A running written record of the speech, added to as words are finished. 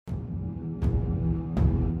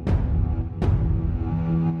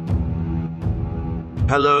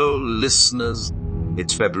Hello, listeners.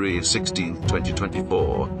 It's February 16th,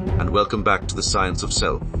 2024, and welcome back to the Science of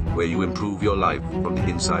Self, where you improve your life from the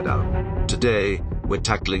inside out. Today, we're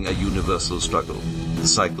tackling a universal struggle, the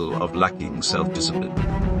cycle of lacking self-discipline.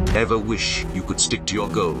 Ever wish you could stick to your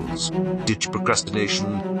goals, ditch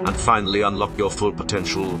procrastination, and finally unlock your full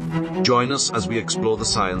potential? Join us as we explore the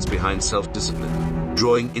science behind self-discipline,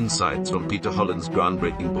 drawing insights from Peter Holland's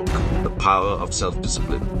groundbreaking book, The Power of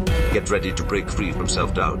Self-Discipline. Get ready to break free from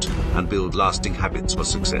self-doubt and build lasting habits for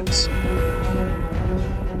success.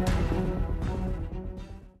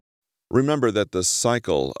 Remember that the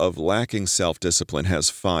cycle of lacking self-discipline has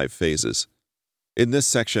 5 phases. In this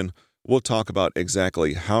section, we'll talk about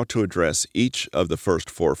exactly how to address each of the first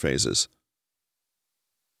 4 phases.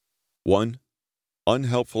 1.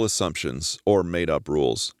 Unhelpful assumptions or made-up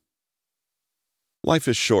rules. Life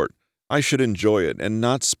is short. I should enjoy it and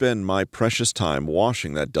not spend my precious time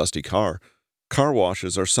washing that dusty car. Car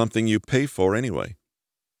washes are something you pay for anyway.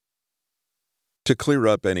 To clear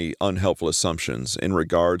up any unhelpful assumptions in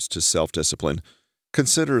regards to self-discipline,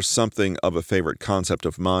 consider something of a favorite concept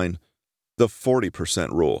of mine, the 40%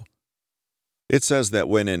 rule. It says that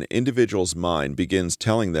when an individual's mind begins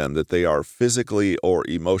telling them that they are physically or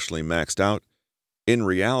emotionally maxed out, in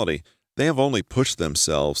reality, they have only pushed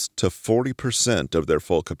themselves to 40% of their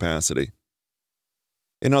full capacity.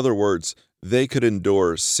 In other words, they could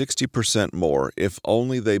endure 60% more if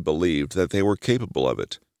only they believed that they were capable of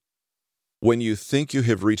it. When you think you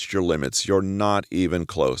have reached your limits, you're not even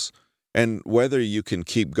close, and whether you can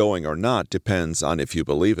keep going or not depends on if you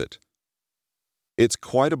believe it. It's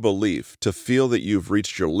quite a belief to feel that you've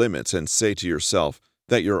reached your limits and say to yourself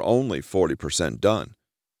that you're only 40% done.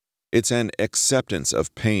 It's an acceptance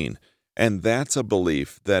of pain, and that's a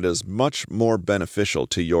belief that is much more beneficial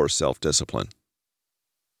to your self-discipline.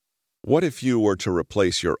 What if you were to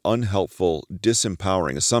replace your unhelpful,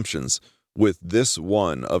 disempowering assumptions with this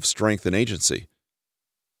one of strength and agency?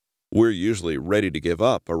 We're usually ready to give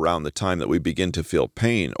up around the time that we begin to feel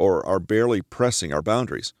pain or are barely pressing our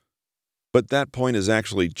boundaries. But that point is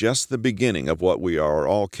actually just the beginning of what we are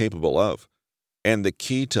all capable of. And the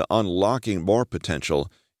key to unlocking more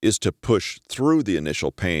potential is to push through the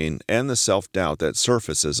initial pain and the self-doubt that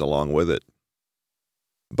surfaces along with it.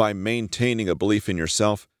 By maintaining a belief in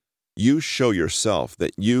yourself, you show yourself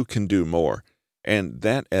that you can do more, and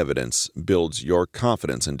that evidence builds your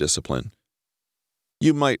confidence and discipline.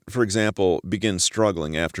 You might, for example, begin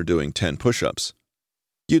struggling after doing 10 push-ups.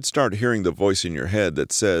 You'd start hearing the voice in your head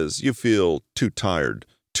that says you feel too tired,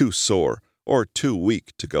 too sore, or too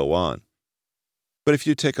weak to go on. But if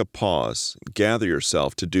you take a pause, gather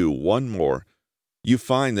yourself to do one more, you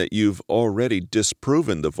find that you've already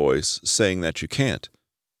disproven the voice saying that you can't.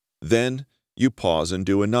 Then you pause and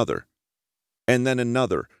do another, and then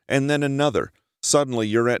another, and then another. Suddenly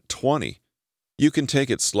you're at 20. You can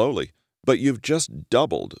take it slowly, but you've just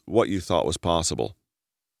doubled what you thought was possible.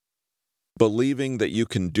 Believing that you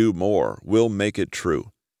can do more will make it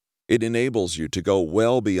true. It enables you to go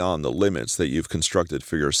well beyond the limits that you've constructed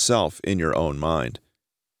for yourself in your own mind.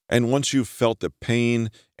 And once you've felt the pain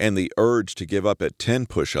and the urge to give up at 10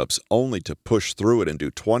 push-ups only to push through it and do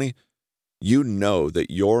 20, you know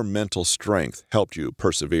that your mental strength helped you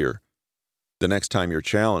persevere. The next time you're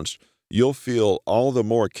challenged, you'll feel all the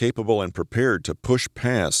more capable and prepared to push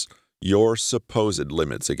past your supposed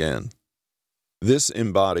limits again. This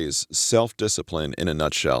embodies self-discipline in a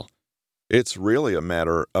nutshell. It's really a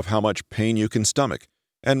matter of how much pain you can stomach,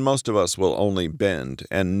 and most of us will only bend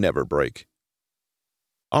and never break.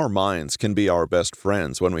 Our minds can be our best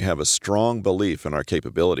friends when we have a strong belief in our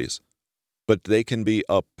capabilities, but they can be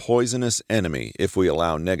a poisonous enemy if we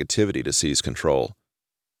allow negativity to seize control.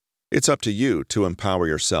 It's up to you to empower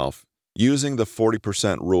yourself using the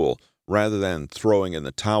 40% rule rather than throwing in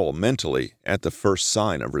the towel mentally at the first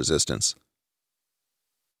sign of resistance.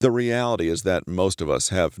 The reality is that most of us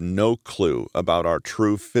have no clue about our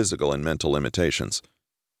true physical and mental limitations.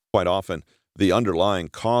 Quite often, the underlying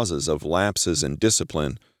causes of lapses in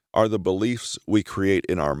discipline are the beliefs we create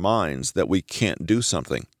in our minds that we can't do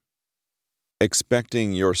something.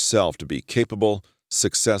 Expecting yourself to be capable,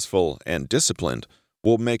 successful, and disciplined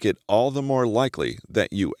will make it all the more likely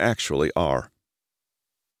that you actually are.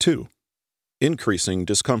 2. Increasing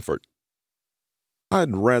discomfort.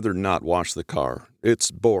 I'd rather not wash the car.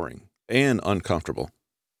 It's boring and uncomfortable.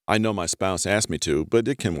 I know my spouse asked me to, but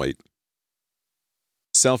it can wait.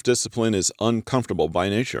 Self-discipline is uncomfortable by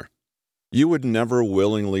nature. You would never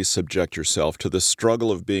willingly subject yourself to the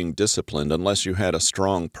struggle of being disciplined unless you had a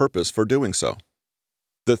strong purpose for doing so.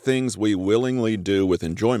 The things we willingly do with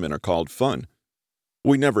enjoyment are called fun.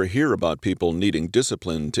 We never hear about people needing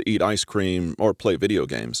discipline to eat ice cream or play video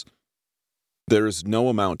games. There is no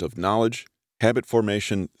amount of knowledge, habit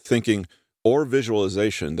formation, thinking, or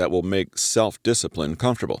visualization that will make self-discipline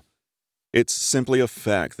comfortable. It's simply a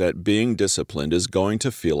fact that being disciplined is going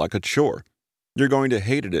to feel like a chore. You're going to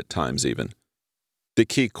hate it at times even. The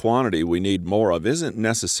key quantity we need more of isn't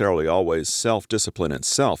necessarily always self-discipline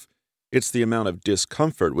itself. It's the amount of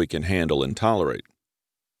discomfort we can handle and tolerate.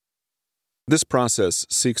 This process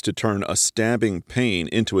seeks to turn a stabbing pain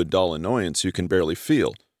into a dull annoyance you can barely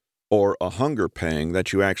feel, or a hunger pang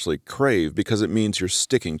that you actually crave because it means you're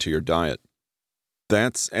sticking to your diet.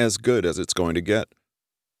 That's as good as it's going to get.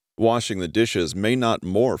 Washing the dishes may not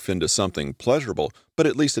morph into something pleasurable, but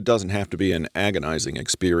at least it doesn't have to be an agonizing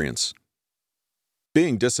experience.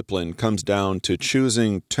 Being disciplined comes down to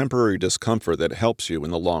choosing temporary discomfort that helps you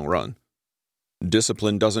in the long run.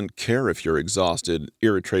 Discipline doesn't care if you're exhausted,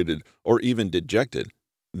 irritated, or even dejected.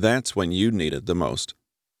 That's when you need it the most.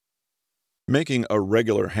 Making a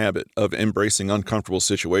regular habit of embracing uncomfortable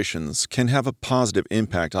situations can have a positive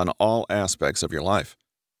impact on all aspects of your life.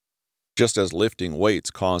 Just as lifting weights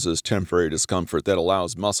causes temporary discomfort that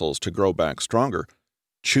allows muscles to grow back stronger,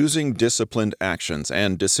 choosing disciplined actions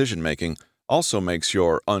and decision-making also makes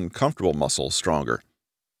your uncomfortable muscles stronger.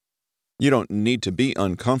 You don't need to be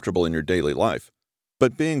uncomfortable in your daily life,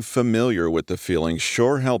 but being familiar with the feeling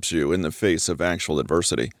sure helps you in the face of actual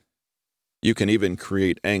adversity. You can even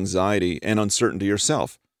create anxiety and uncertainty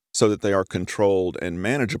yourself so that they are controlled and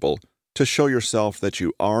manageable to show yourself that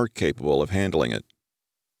you are capable of handling it.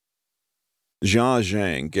 Jia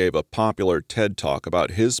Zhang gave a popular TED Talk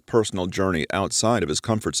about his personal journey outside of his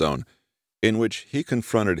comfort zone, in which he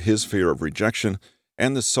confronted his fear of rejection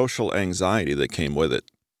and the social anxiety that came with it.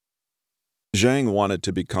 Zhang wanted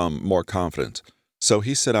to become more confident, so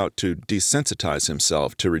he set out to desensitize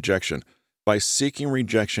himself to rejection by seeking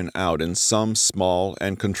rejection out in some small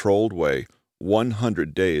and controlled way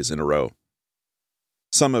 100 days in a row.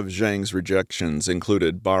 Some of Zhang's rejections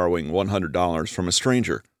included borrowing $100 from a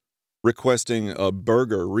stranger, requesting a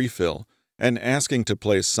burger refill, and asking to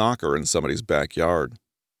play soccer in somebody's backyard.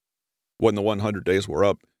 When the 100 days were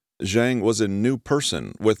up, Zhang was a new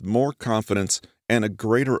person with more confidence and a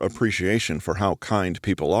greater appreciation for how kind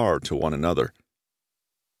people are to one another.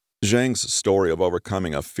 Zhang's story of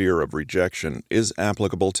overcoming a fear of rejection is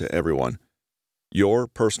applicable to everyone. Your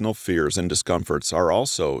personal fears and discomforts are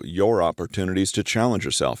also your opportunities to challenge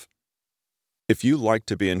yourself. If you like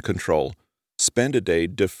to be in control, spend a day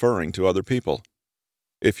deferring to other people.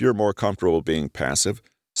 If you're more comfortable being passive,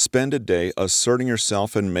 spend a day asserting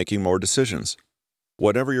yourself and making more decisions.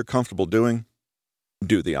 Whatever you're comfortable doing,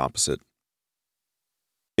 do the opposite.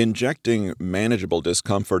 Injecting manageable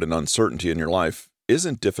discomfort and uncertainty in your life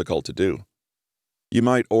isn't difficult to do. You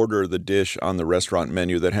might order the dish on the restaurant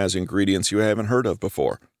menu that has ingredients you haven't heard of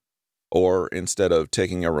before. Or instead of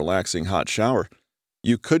taking a relaxing hot shower,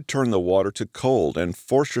 you could turn the water to cold and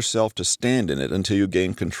force yourself to stand in it until you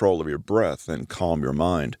gain control of your breath and calm your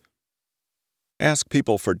mind. Ask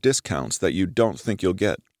people for discounts that you don't think you'll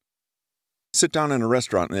get. Sit down in a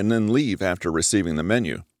restaurant and then leave after receiving the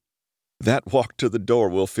menu. That walk to the door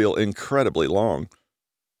will feel incredibly long.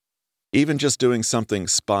 Even just doing something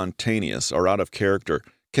spontaneous or out of character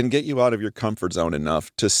can get you out of your comfort zone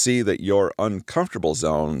enough to see that your uncomfortable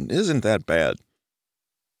zone isn't that bad.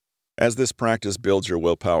 As this practice builds your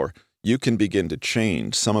willpower, you can begin to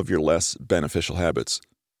change some of your less beneficial habits.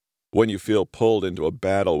 When you feel pulled into a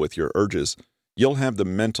battle with your urges, you'll have the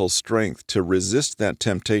mental strength to resist that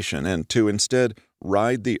temptation and to instead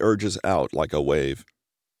ride the urges out like a wave.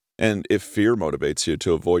 And if fear motivates you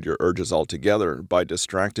to avoid your urges altogether by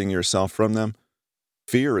distracting yourself from them,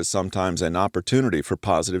 fear is sometimes an opportunity for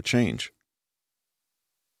positive change.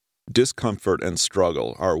 Discomfort and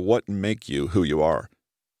struggle are what make you who you are.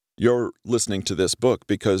 You're listening to this book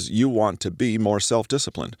because you want to be more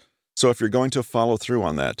self-disciplined. So if you're going to follow through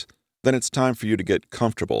on that, then it's time for you to get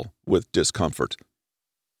comfortable with discomfort.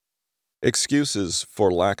 Excuses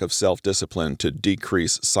for lack of self-discipline to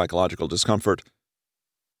decrease psychological discomfort.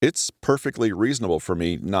 It's perfectly reasonable for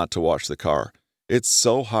me not to wash the car. It's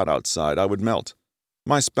so hot outside I would melt.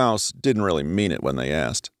 My spouse didn't really mean it when they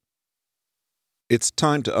asked. It's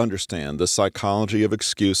time to understand the psychology of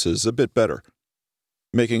excuses a bit better.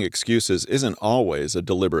 Making excuses isn't always a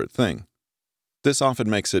deliberate thing. This often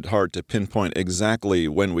makes it hard to pinpoint exactly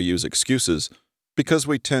when we use excuses because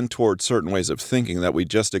we tend toward certain ways of thinking that we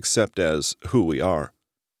just accept as who we are.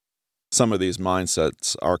 Some of these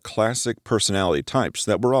mindsets are classic personality types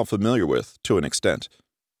that we're all familiar with to an extent.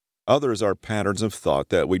 Others are patterns of thought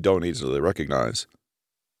that we don't easily recognize.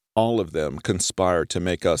 All of them conspire to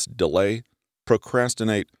make us delay,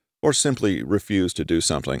 procrastinate, or simply refuse to do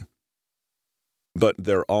something. But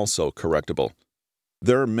they're also correctable.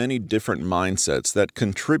 There are many different mindsets that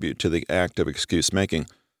contribute to the act of excuse-making,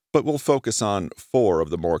 but we'll focus on 4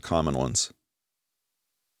 of the more common ones.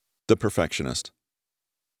 The perfectionist.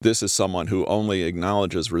 This is someone who only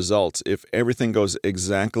acknowledges results if everything goes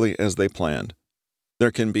exactly as they planned.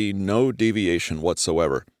 There can be no deviation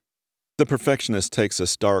whatsoever. The perfectionist takes a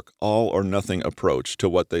stark all-or-nothing approach to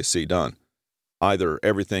what they see done. Either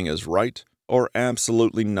everything is right or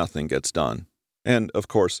absolutely nothing gets done. And, of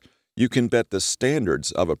course, you can bet the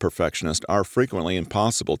standards of a perfectionist are frequently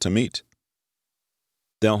impossible to meet.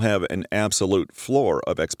 They'll have an absolute floor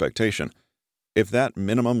of expectation. If that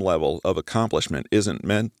minimum level of accomplishment isn't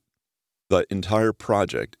met, the entire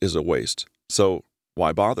project is a waste. So,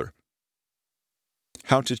 why bother?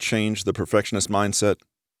 How to change the perfectionist mindset?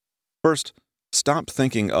 First, stop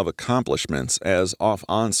thinking of accomplishments as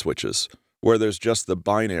off-on switches, where there's just the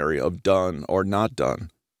binary of done or not done.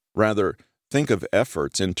 Rather, think of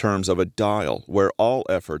efforts in terms of a dial, where all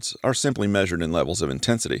efforts are simply measured in levels of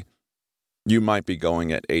intensity. You might be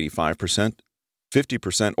going at 85%,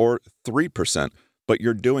 50%, or 3%, but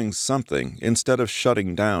you're doing something instead of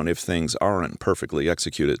shutting down if things aren't perfectly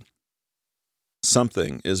executed.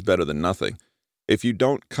 Something is better than nothing. If you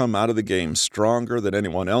don't come out of the game stronger than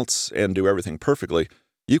anyone else and do everything perfectly,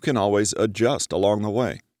 you can always adjust along the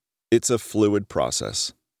way. It's a fluid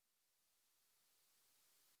process.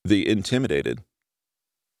 The intimidated.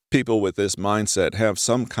 People with this mindset have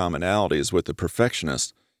some commonalities with the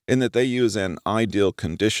perfectionist in that they use an ideal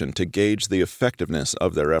condition to gauge the effectiveness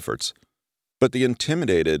of their efforts. But the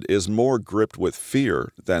intimidated is more gripped with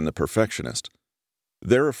fear than the perfectionist.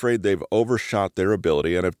 They're afraid they've overshot their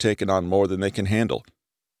ability and have taken on more than they can handle.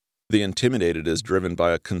 The intimidated is driven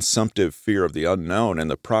by a consumptive fear of the unknown and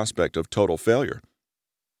the prospect of total failure.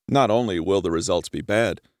 Not only will the results be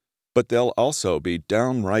bad, but they'll also be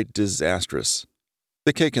downright disastrous.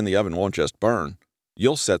 The cake in the oven won't just burn,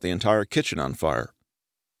 you'll set the entire kitchen on fire.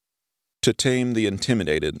 To tame the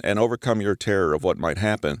intimidated and overcome your terror of what might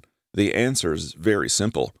happen, the answer's very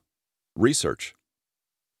simple. Research.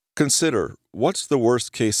 Consider, what's the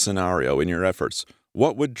worst-case scenario in your efforts?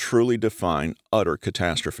 What would truly define utter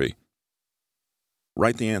catastrophe?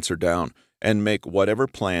 Write the answer down and make whatever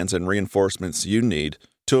plans and reinforcements you need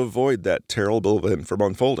to avoid that terrible event from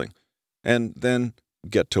unfolding, and then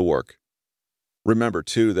get to work. Remember,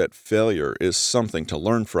 too, that failure is something to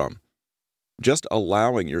learn from. Just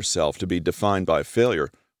allowing yourself to be defined by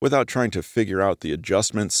failure without trying to figure out the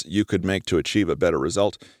adjustments you could make to achieve a better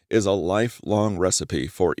result is a lifelong recipe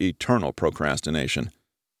for eternal procrastination.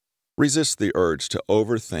 Resist the urge to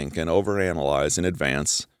overthink and overanalyze in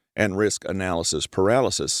advance and risk analysis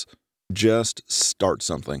paralysis. Just start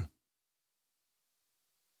something.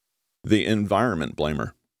 The environment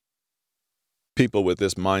blamer. People with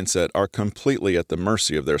this mindset are completely at the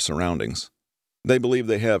mercy of their surroundings. They believe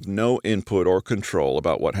they have no input or control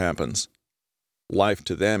about what happens. Life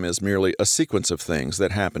to them is merely a sequence of things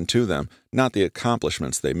that happen to them, not the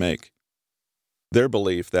accomplishments they make. Their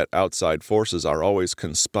belief that outside forces are always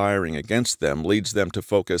conspiring against them leads them to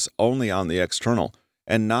focus only on the external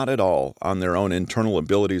and not at all on their own internal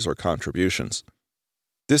abilities or contributions.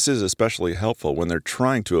 This is especially helpful when they're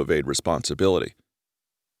trying to evade responsibility.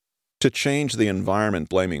 To change the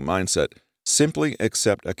environment-blaming mindset, simply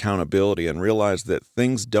accept accountability and realize that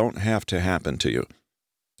things don't have to happen to you.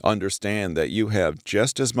 Understand that you have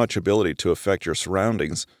just as much ability to affect your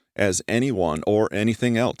surroundings as anyone or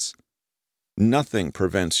anything else. Nothing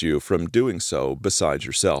prevents you from doing so besides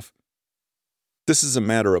yourself. This is a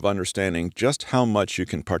matter of understanding just how much you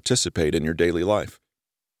can participate in your daily life.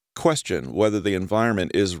 Question whether the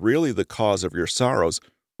environment is really the cause of your sorrows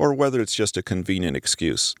or whether it's just a convenient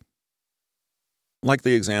excuse. Like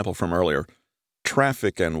the example from earlier,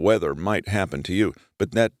 traffic and weather might happen to you,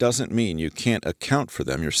 but that doesn't mean you can't account for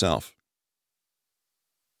them yourself.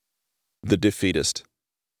 The defeatist.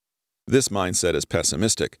 This mindset is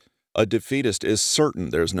pessimistic. A defeatist is certain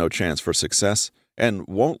there's no chance for success and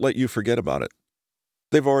won't let you forget about it.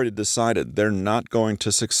 They've already decided they're not going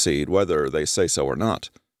to succeed whether they say so or not.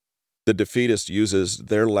 The defeatist uses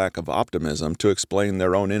their lack of optimism to explain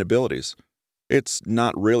their own inabilities. It's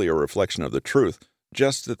not really a reflection of the truth,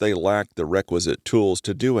 just that they lack the requisite tools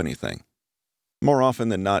to do anything. More often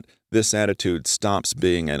than not, this attitude stops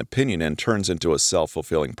being an opinion and turns into a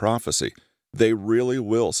self-fulfilling prophecy. They really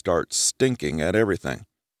will start stinking at everything.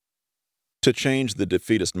 To change the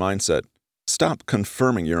defeatist mindset, stop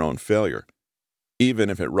confirming your own failure. Even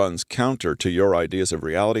if it runs counter to your ideas of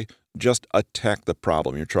reality, just attack the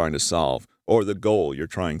problem you're trying to solve or the goal you're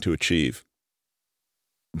trying to achieve.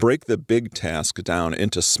 Break the big task down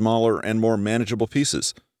into smaller and more manageable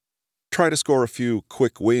pieces. Try to score a few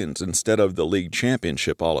quick wins instead of the league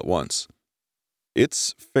championship all at once.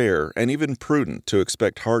 It's fair and even prudent to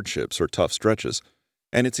expect hardships or tough stretches,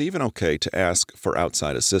 and it's even okay to ask for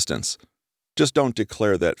outside assistance. Just don't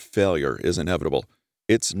declare that failure is inevitable.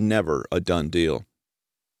 It's never a done deal.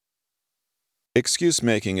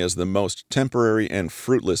 Excuse-making is the most temporary and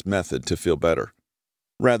fruitless method to feel better.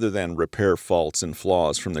 Rather than repair faults and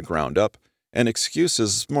flaws from the ground up, an excuse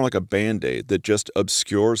is more like a Band-Aid that just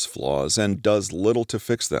obscures flaws and does little to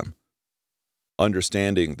fix them.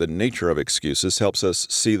 Understanding the nature of excuses helps us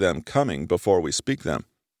see them coming before we speak them.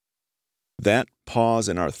 That pause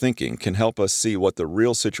in our thinking can help us see what the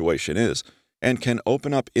real situation is and can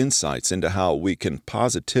open up insights into how we can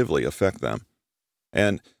positively affect them.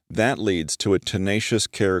 And that leads to a tenacious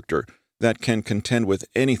character that can contend with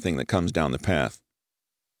anything that comes down the path.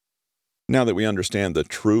 Now that we understand the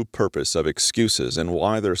true purpose of excuses and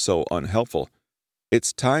why they're so unhelpful,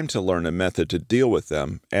 it's time to learn a method to deal with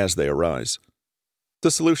them as they arise.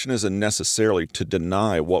 The solution isn't necessarily to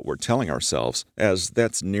deny what we're telling ourselves, as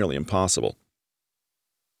that's nearly impossible.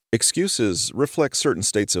 Excuses reflect certain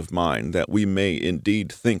states of mind that we may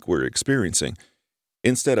indeed think we're experiencing.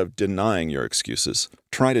 Instead of denying your excuses,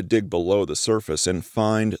 try to dig below the surface and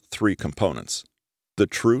find three components: the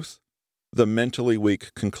truth, the mentally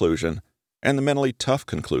weak conclusion, and the mentally tough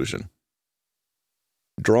conclusion.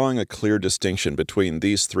 Drawing a clear distinction between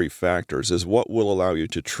these three factors is what will allow you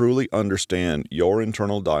to truly understand your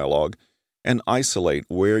internal dialogue and isolate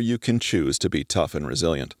where you can choose to be tough and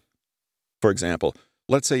resilient. For example,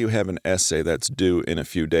 let's say you have an essay that's due in a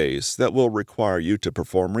few days that will require you to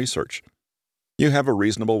perform research. You have a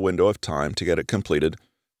reasonable window of time to get it completed,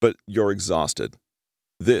 but you're exhausted.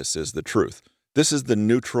 This is the truth. This is the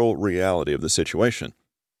neutral reality of the situation.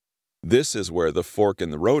 This is where the fork in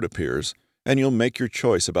the road appears, and you'll make your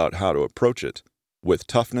choice about how to approach it, with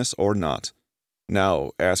toughness or not.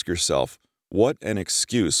 Now ask yourself what an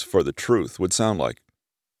excuse for the truth would sound like.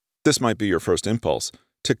 This might be your first impulse,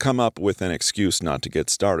 to come up with an excuse not to get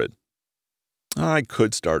started. I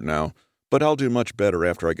could start now, but I'll do much better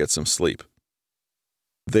after I get some sleep.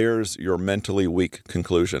 There's your mentally weak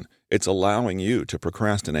conclusion. It's allowing you to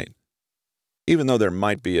procrastinate. Even though there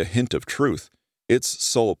might be a hint of truth, its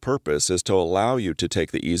sole purpose is to allow you to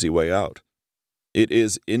take the easy way out. It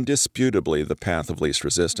is indisputably the path of least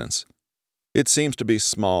resistance. It seems to be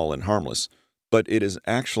small and harmless, but it is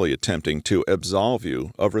actually attempting to absolve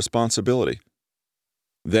you of responsibility.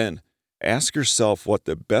 Then, ask yourself what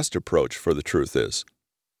the best approach for the truth is.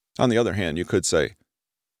 On the other hand, you could say,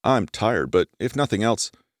 I'm tired, but if nothing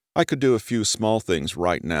else, I could do a few small things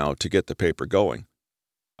right now to get the paper going.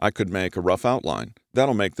 I could make a rough outline.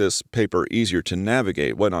 That'll make this paper easier to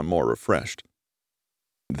navigate when I'm more refreshed.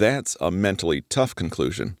 That's a mentally tough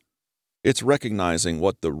conclusion. It's recognizing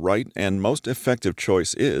what the right and most effective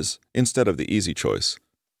choice is instead of the easy choice.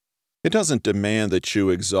 It doesn't demand that you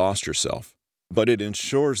exhaust yourself, but it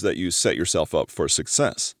ensures that you set yourself up for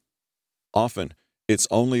success. Often, it's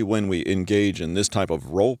only when we engage in this type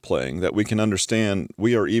of role-playing that we can understand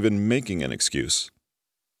we are even making an excuse.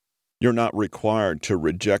 You're not required to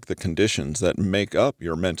reject the conditions that make up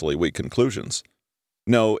your mentally weak conclusions.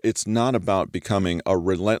 No, it's not about becoming a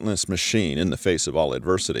relentless machine in the face of all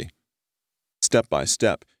adversity. Step by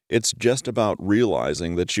step, it's just about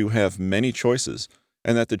realizing that you have many choices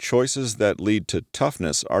and that the choices that lead to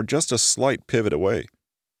toughness are just a slight pivot away.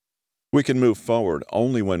 We can move forward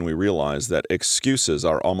only when we realize that excuses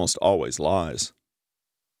are almost always lies.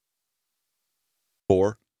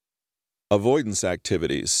 4. Avoidance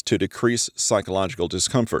activities to decrease psychological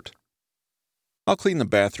discomfort. I'll clean the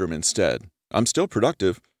bathroom instead. I'm still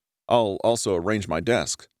productive. I'll also arrange my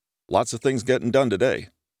desk. Lots of things getting done today.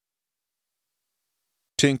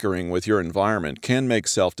 Tinkering with your environment can make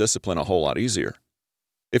self-discipline a whole lot easier.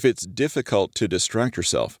 If it's difficult to distract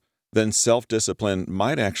yourself, then self-discipline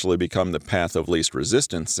might actually become the path of least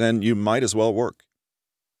resistance, and you might as well work.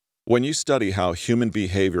 When you study how human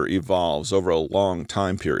behavior evolves over a long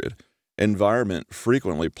time period, environment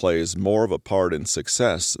frequently plays more of a part in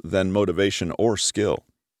success than motivation or skill.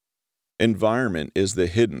 Environment is the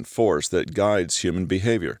hidden force that guides human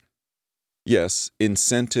behavior. Yes,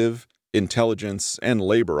 incentive, intelligence, and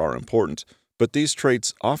labor are important, but these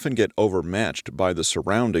traits often get overmatched by the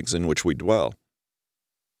surroundings in which we dwell.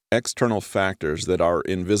 External factors that are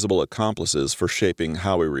invisible accomplices for shaping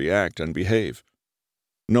how we react and behave.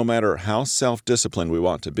 No matter how self-disciplined we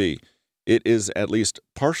want to be, it is at least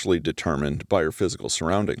partially determined by our physical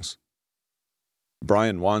surroundings.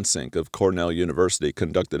 Brian Wansink of Cornell University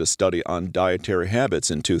conducted a study on dietary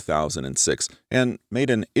habits in 2006 and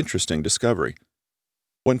made an interesting discovery.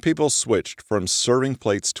 When people switched from serving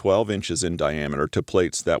plates 12 inches in diameter to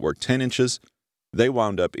plates that were 10 inches, they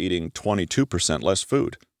wound up eating 22% less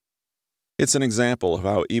food. It's an example of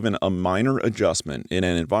how even a minor adjustment in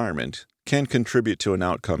an environment can contribute to an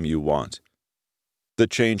outcome you want. The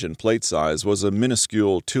change in plate size was a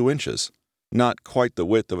minuscule 2 inches, not quite the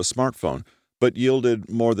width of a smartphone, but yielded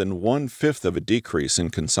more than 1/5 of a decrease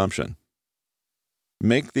in consumption.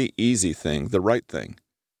 Make the easy thing the right thing.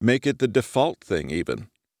 Make it the default thing, even.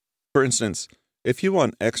 For instance, if you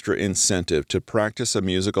want extra incentive to practice a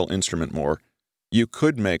musical instrument more, you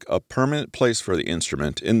could make a permanent place for the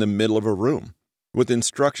instrument in the middle of a room, with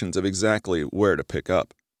instructions of exactly where to pick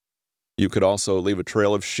up. You could also leave a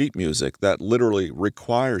trail of sheet music that literally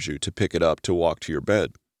requires you to pick it up to walk to your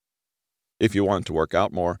bed. If you want to work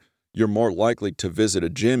out more, you're more likely to visit a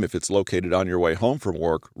gym if it's located on your way home from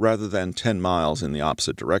work rather than 10 miles in the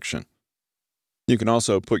opposite direction. You can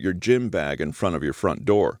also put your gym bag in front of your front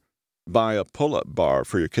door, buy a pull-up bar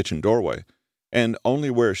for your kitchen doorway, and only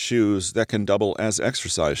wear shoes that can double as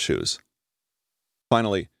exercise shoes.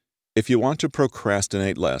 Finally, if you want to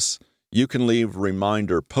procrastinate less, you can leave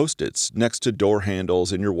reminder Post-its next to door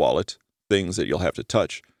handles in your wallet, things that you'll have to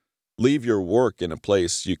touch, leave your work in a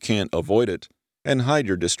place you can't avoid it, and hide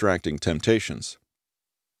your distracting temptations.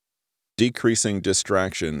 Decreasing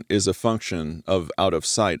distraction is a function of out of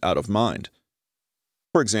sight, out of mind.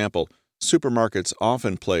 For example, supermarkets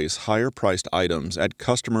often place higher-priced items at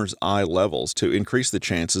customers' eye levels to increase the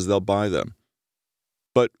chances they'll buy them.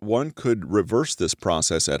 But one could reverse this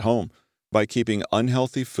process at home by keeping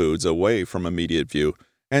unhealthy foods away from immediate view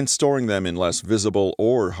and storing them in less visible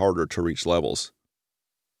or harder-to-reach levels.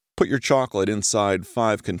 Put your chocolate inside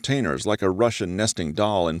 5 containers like a Russian nesting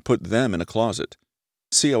doll and put them in a closet.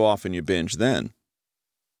 See how often you binge then.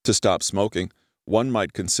 To stop smoking, one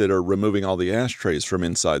might consider removing all the ashtrays from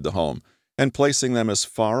inside the home and placing them as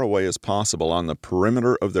far away as possible on the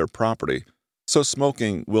perimeter of their property, so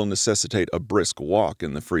smoking will necessitate a brisk walk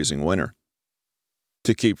in the freezing winter.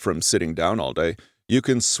 To keep from sitting down all day, you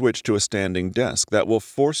can switch to a standing desk that will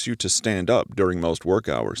force you to stand up during most work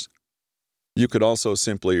hours. You could also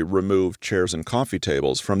simply remove chairs and coffee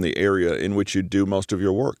tables from the area in which you do most of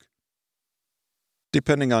your work.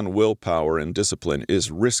 Depending on willpower and discipline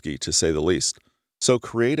is risky to say the least, so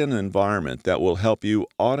create an environment that will help you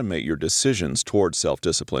automate your decisions toward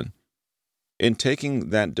self-discipline. In taking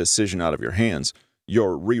that decision out of your hands,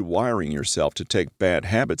 you're rewiring yourself to take bad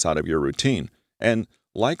habits out of your routine and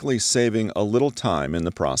likely saving a little time in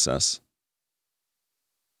the process.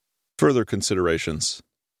 Further considerations.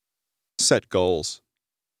 Set goals.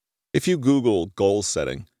 If you Google goal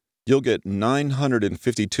setting, you'll get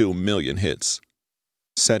 952 million hits.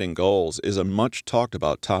 Setting goals is a much talked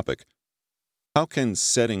about topic. How can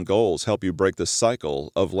setting goals help you break the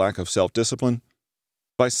cycle of lack of self-discipline?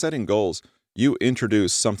 By setting goals, you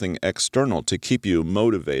introduce something external to keep you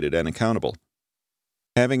motivated and accountable.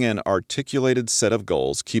 Having an articulated set of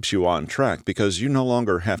goals keeps you on track because you no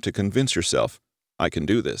longer have to convince yourself, I can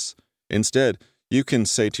do this. Instead, you can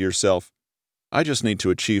say to yourself, I just need to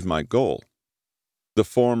achieve my goal. The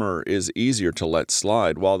former is easier to let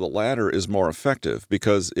slide, while the latter is more effective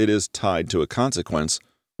because it is tied to a consequence,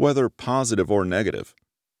 whether positive or negative.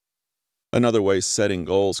 Another way setting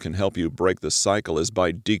goals can help you break the cycle is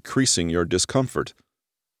by decreasing your discomfort.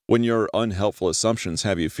 When your unhelpful assumptions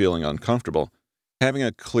have you feeling uncomfortable, having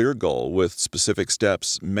a clear goal with specific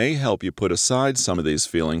steps may help you put aside some of these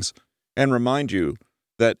feelings and remind you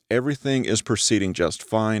that everything is proceeding just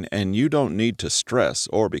fine and you don't need to stress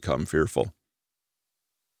or become fearful.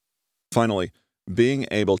 Finally, being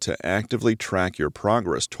able to actively track your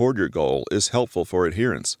progress toward your goal is helpful for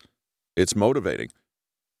adherence. It's motivating.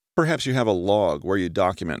 Perhaps you have a log where you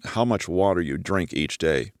document how much water you drink each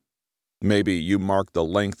day. Maybe you mark the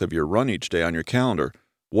length of your run each day on your calendar.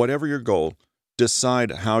 Whatever your goal,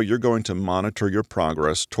 decide how you're going to monitor your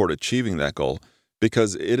progress toward achieving that goal,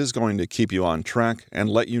 because it is going to keep you on track and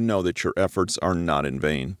let you know that your efforts are not in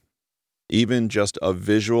vain. Even just a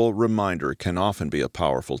visual reminder can often be a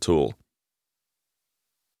powerful tool.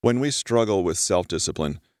 When we struggle with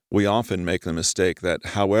self-discipline, we often make the mistake that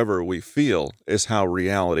however we feel is how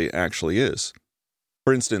reality actually is.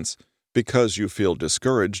 For instance, because you feel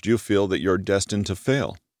discouraged, you feel that you're destined to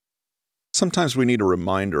fail. Sometimes we need a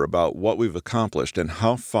reminder about what we've accomplished and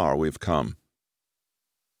how far we've come.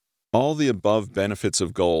 All the above benefits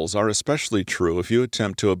of goals are especially true if you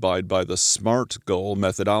attempt to abide by the SMART goal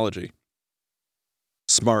methodology.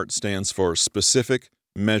 SMART stands for specific,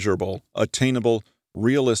 measurable, attainable,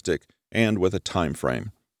 realistic, and with a time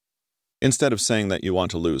frame. Instead of saying that you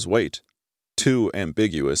want to lose weight, too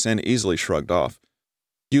ambiguous and easily shrugged off,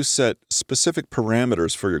 you set specific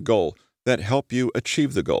parameters for your goal that help you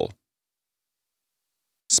achieve the goal.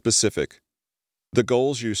 Specific. The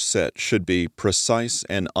goals you set should be precise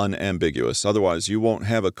and unambiguous, otherwise you won't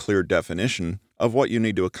have a clear definition of what you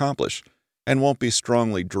need to accomplish and won't be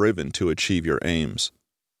strongly driven to achieve your aims.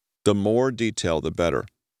 The more detail, the better.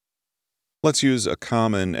 Let's use a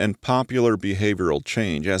common and popular behavioral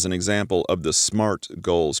change as an example of the SMART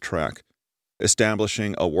goals track,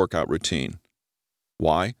 establishing a workout routine.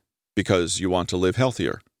 Why? Because you want to live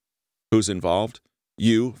healthier. Who's involved?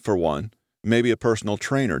 You, for one, maybe a personal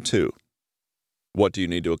trainer, too. What do you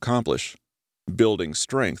need to accomplish? Building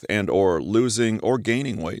strength and/or losing or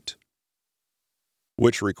gaining weight.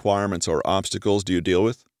 Which requirements or obstacles do you deal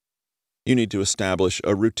with? You need to establish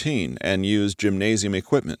a routine and use gymnasium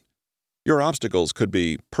equipment. Your obstacles could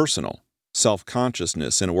be personal,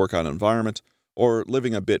 self-consciousness in a workout environment, or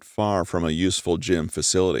living a bit far from a useful gym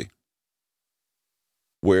facility.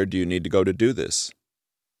 Where do you need to go to do this?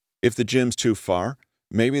 If the gym's too far,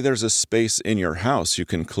 maybe there's a space in your house you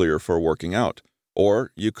can clear for working out,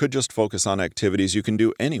 or you could just focus on activities you can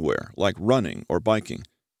do anywhere, like running or biking.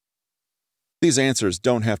 These answers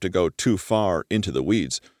don't have to go too far into the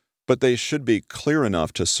weeds, but they should be clear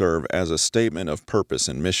enough to serve as a statement of purpose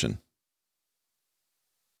and mission.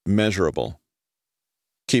 Measurable.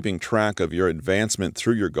 Keeping track of your advancement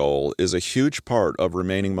through your goal is a huge part of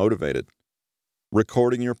remaining motivated.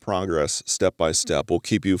 Recording your progress step by step will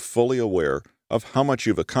keep you fully aware of how much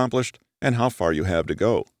you've accomplished and how far you have to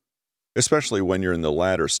go, especially when you're in the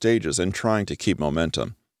latter stages and trying to keep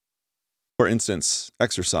momentum. For instance,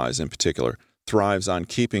 exercise in particular thrives on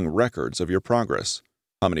keeping records of your progress,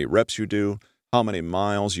 how many reps you do, how many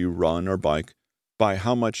miles you run or bike, by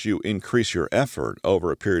how much you increase your effort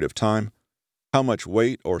over a period of time, how much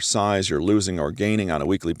weight or size you're losing or gaining on a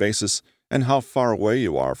weekly basis, and how far away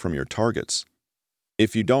you are from your targets.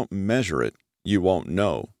 If you don't measure it, you won't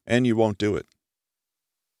know, and you won't do it.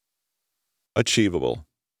 Achievable.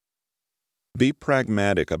 Be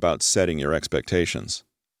pragmatic about setting your expectations.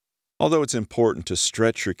 Although it's important to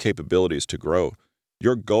stretch your capabilities to grow,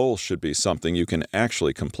 your goal should be something you can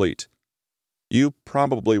actually complete. You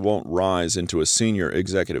probably won't rise into a senior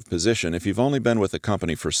executive position if you've only been with a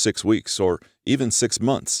company for 6 weeks or even 6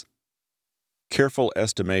 months. Careful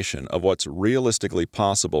estimation of what's realistically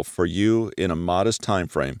possible for you in a modest time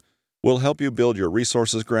frame will help you build your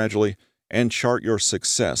resources gradually and chart your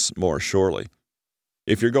success more surely.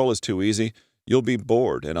 If your goal is too easy, you'll be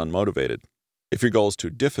bored and unmotivated. If your goal is too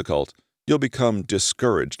difficult, you'll become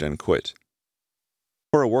discouraged and quit.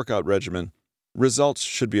 For a workout regimen, results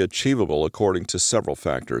should be achievable according to several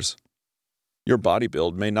factors. Your body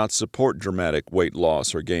build may not support dramatic weight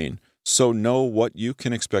loss or gain, so know what you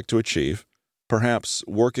can expect to achieve, perhaps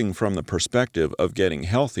working from the perspective of getting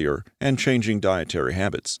healthier and changing dietary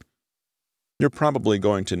habits. You're probably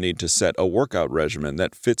going to need to set a workout regimen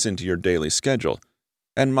that fits into your daily schedule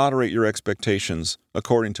and moderate your expectations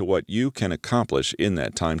according to what you can accomplish in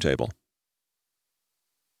that timetable.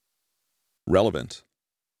 Relevant.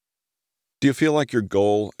 Do you feel like your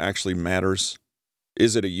goal actually matters?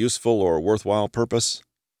 Is it a useful or worthwhile purpose?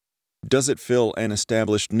 Does it fill an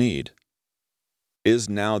established need? Is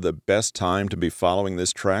now the best time to be following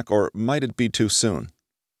this track, or might it be too soon?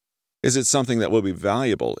 Is it something that will be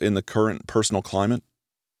valuable in the current personal climate?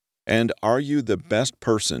 And are you the best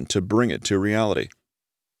person to bring it to reality?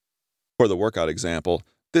 For the workout example,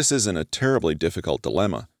 this isn't a terribly difficult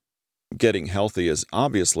dilemma. Getting healthy is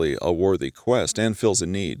obviously a worthy quest and fills a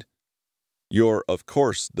need. You're, of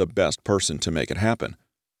course, the best person to make it happen.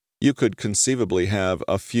 You could conceivably have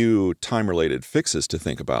a few time-related fixes to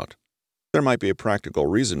think about. There might be a practical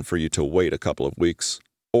reason for you to wait a couple of weeks,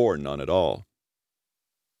 or none at all.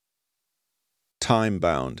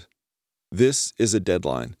 Time-bound. This is a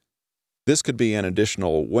deadline. This could be an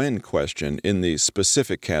additional when question in the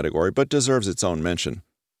specific category, but deserves its own mention.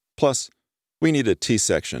 Plus, we need a T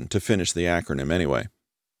section to finish the acronym anyway.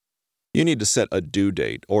 You need to set a due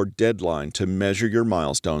date or deadline to measure your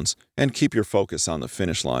milestones and keep your focus on the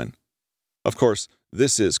finish line. Of course,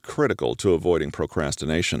 this is critical to avoiding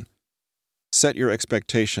procrastination. Set your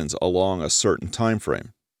expectations along a certain time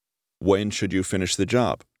frame. When should you finish the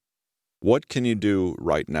job? What can you do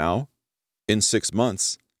right now, in 6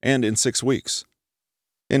 months, and in 6 weeks?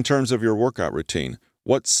 In terms of your workout routine,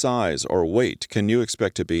 what size or weight can you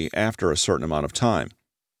expect to be after a certain amount of time?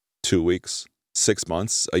 2 weeks, 6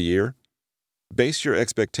 months, a year? Base your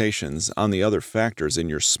expectations on the other factors in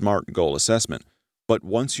your SMART goal assessment, but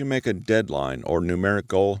once you make a deadline or numeric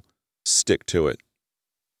goal, stick to it.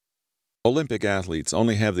 Olympic athletes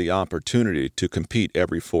only have the opportunity to compete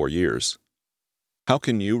every 4 years. How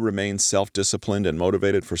can you remain self-disciplined and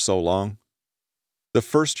motivated for so long? The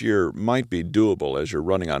first year might be doable as you're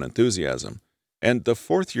running on enthusiasm, and the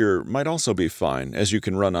fourth year might also be fine as you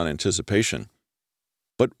can run on anticipation.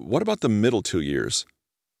 But what about the middle 2 years?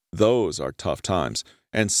 Those are tough times,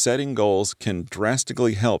 and setting goals can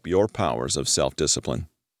drastically help your powers of self-discipline.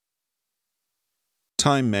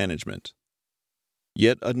 Time management.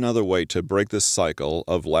 Yet another way to break this cycle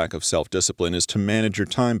of lack of self-discipline is to manage your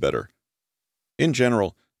time better. In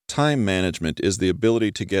general, time management is the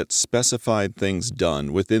ability to get specified things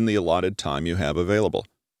done within the allotted time you have available.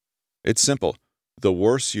 It's simple. The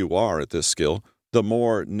worse you are at this skill, the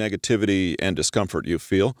more negativity and discomfort you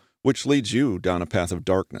feel, which leads you down a path of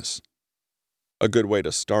darkness. A good way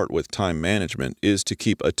to start with time management is to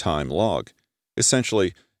keep a time log.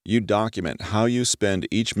 Essentially, you document how you spend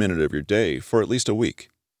each minute of your day for at least a week.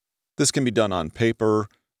 This can be done on paper,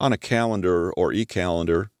 on a calendar or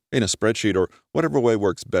e-calendar, in a spreadsheet, or whatever way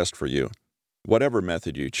works best for you. Whatever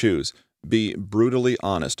method you choose, be brutally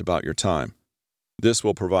honest about your time. This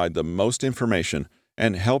will provide the most information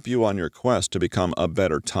and help you on your quest to become a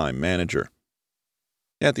better time manager.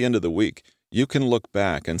 At the end of the week, you can look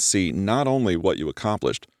back and see not only what you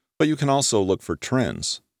accomplished, but you can also look for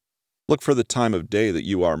trends. Look for the time of day that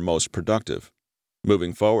you are most productive.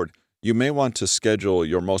 Moving forward, you may want to schedule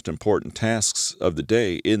your most important tasks of the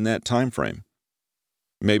day in that time frame.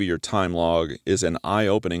 Maybe your time log is an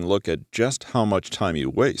eye-opening look at just how much time you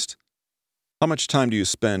waste. How much time do you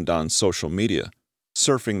spend on social media,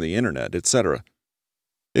 surfing the internet, etc.?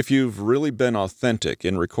 If you've really been authentic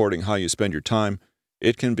in recording how you spend your time,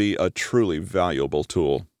 it can be a truly valuable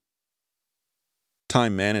tool.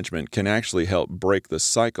 Time management can actually help break the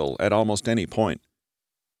cycle at almost any point.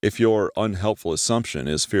 If your unhelpful assumption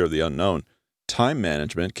is fear of the unknown, time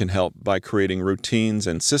management can help by creating routines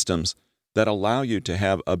and systems that allow you to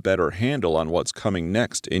have a better handle on what's coming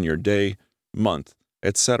next in your day, month,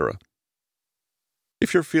 etc.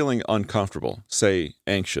 If you're feeling uncomfortable, say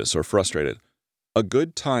anxious or frustrated, a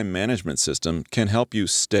good time management system can help you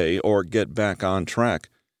stay or get back on track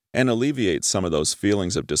and alleviate some of those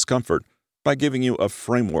feelings of discomfort by giving you a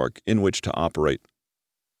framework in which to operate.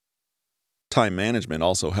 Time management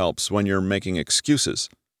also helps when you're making excuses.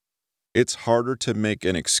 It's harder to make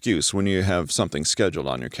an excuse when you have something scheduled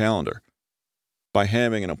on your calendar. By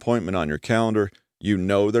having an appointment on your calendar, you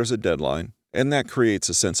know there's a deadline, and that creates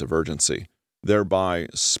a sense of urgency, thereby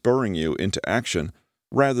spurring you into action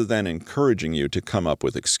rather than encouraging you to come up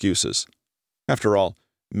with excuses. After all,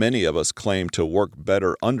 many of us claim to work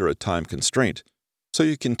better under a time constraint, so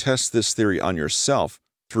you can test this theory on yourself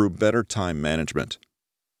through better time management.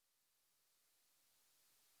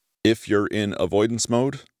 If you're in avoidance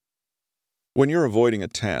mode, when you're avoiding a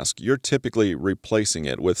task, you're typically replacing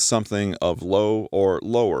it with something of low or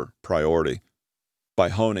lower priority. By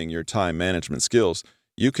honing your time management skills,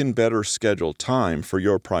 you can better schedule time for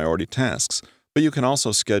your priority tasks, but you can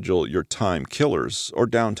also schedule your time killers or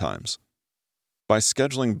downtimes. By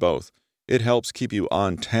scheduling both, it helps keep you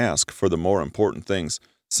on task for the more important things,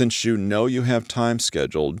 since you know you have time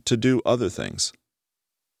scheduled to do other things.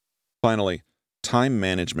 Finally, time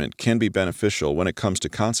management can be beneficial when it comes to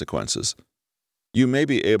consequences. You may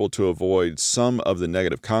be able to avoid some of the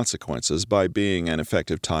negative consequences by being an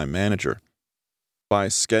effective time manager. By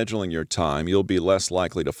scheduling your time, you'll be less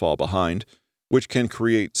likely to fall behind, which can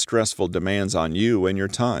create stressful demands on you and your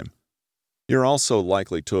time. You're also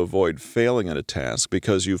likely to avoid failing at a task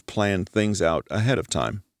because you've planned things out ahead of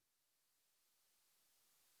time.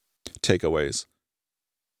 Takeaways.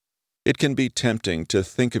 It can be tempting to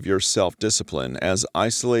think of your self-discipline as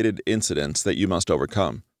isolated incidents that you must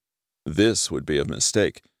overcome. This would be a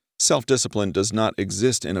mistake. Self-discipline does not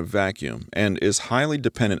exist in a vacuum and is highly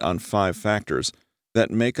dependent on 5 factors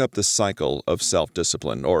that make up the cycle of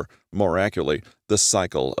self-discipline, or more accurately, the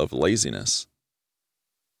cycle of laziness.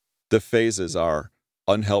 The phases are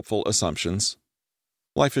unhelpful assumptions.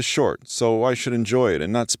 Life is short, so I should enjoy it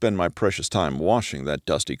and not spend my precious time washing that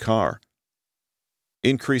dusty car.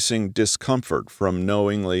 Increasing discomfort from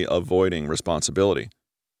knowingly avoiding responsibility.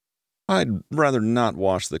 I'd rather not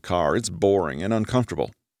wash the car, it's boring and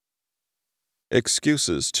uncomfortable.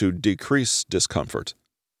 Excuses to decrease discomfort.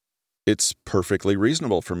 It's perfectly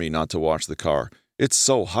reasonable for me not to wash the car. It's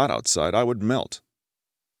so hot outside I would melt.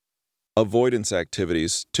 Avoidance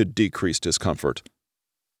activities to decrease discomfort.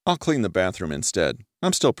 I'll clean the bathroom instead.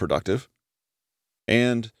 I'm still productive.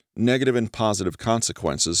 And negative and positive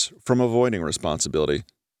consequences from avoiding responsibility.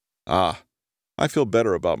 I feel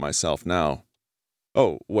better about myself now.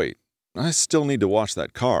 Oh, wait. I still need to wash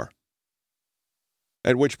that car.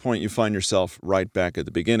 at which point you find yourself right back at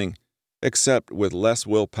the beginning, except with less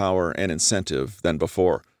willpower and incentive than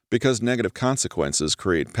before, because negative consequences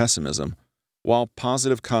create pessimism, while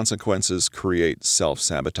positive consequences create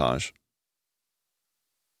self-sabotage.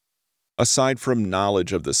 Aside from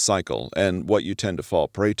knowledge of the cycle and what you tend to fall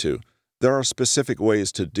prey to, there are specific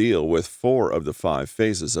ways to deal with 4 of the 5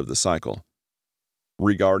 phases of the cycle.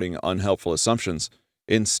 Regarding unhelpful assumptions,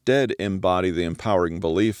 instead embody the empowering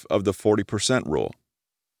belief of the 40% rule.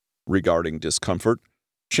 Regarding discomfort,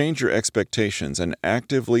 change your expectations and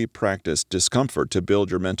actively practice discomfort to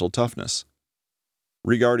build your mental toughness.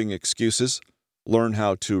 Regarding excuses, learn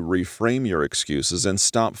how to reframe your excuses and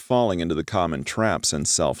stop falling into the common traps and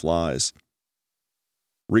self-lies.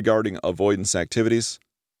 Regarding avoidance activities,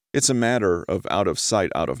 it's a matter of out of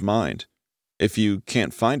sight, out of mind. If you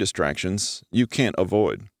can't find distractions, you can't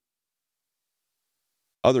avoid.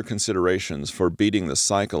 Other considerations for beating the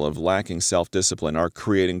cycle of lacking self-discipline are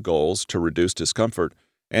creating goals to reduce discomfort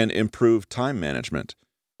and improve time management,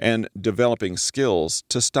 and developing skills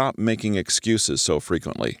to stop making excuses so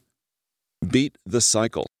frequently. Beat the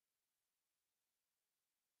cycle.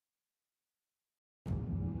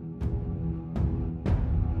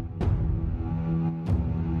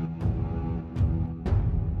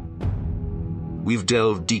 We've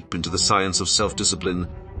delved deep into the science of self-discipline,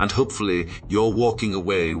 and hopefully you're walking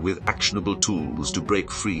away with actionable tools to break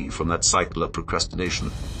free from that cycle of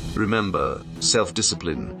procrastination. Remember,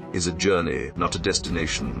 self-discipline is a journey, not a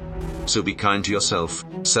destination. So be kind to yourself,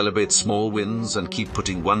 celebrate small wins, and keep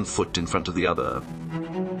putting one foot in front of the other.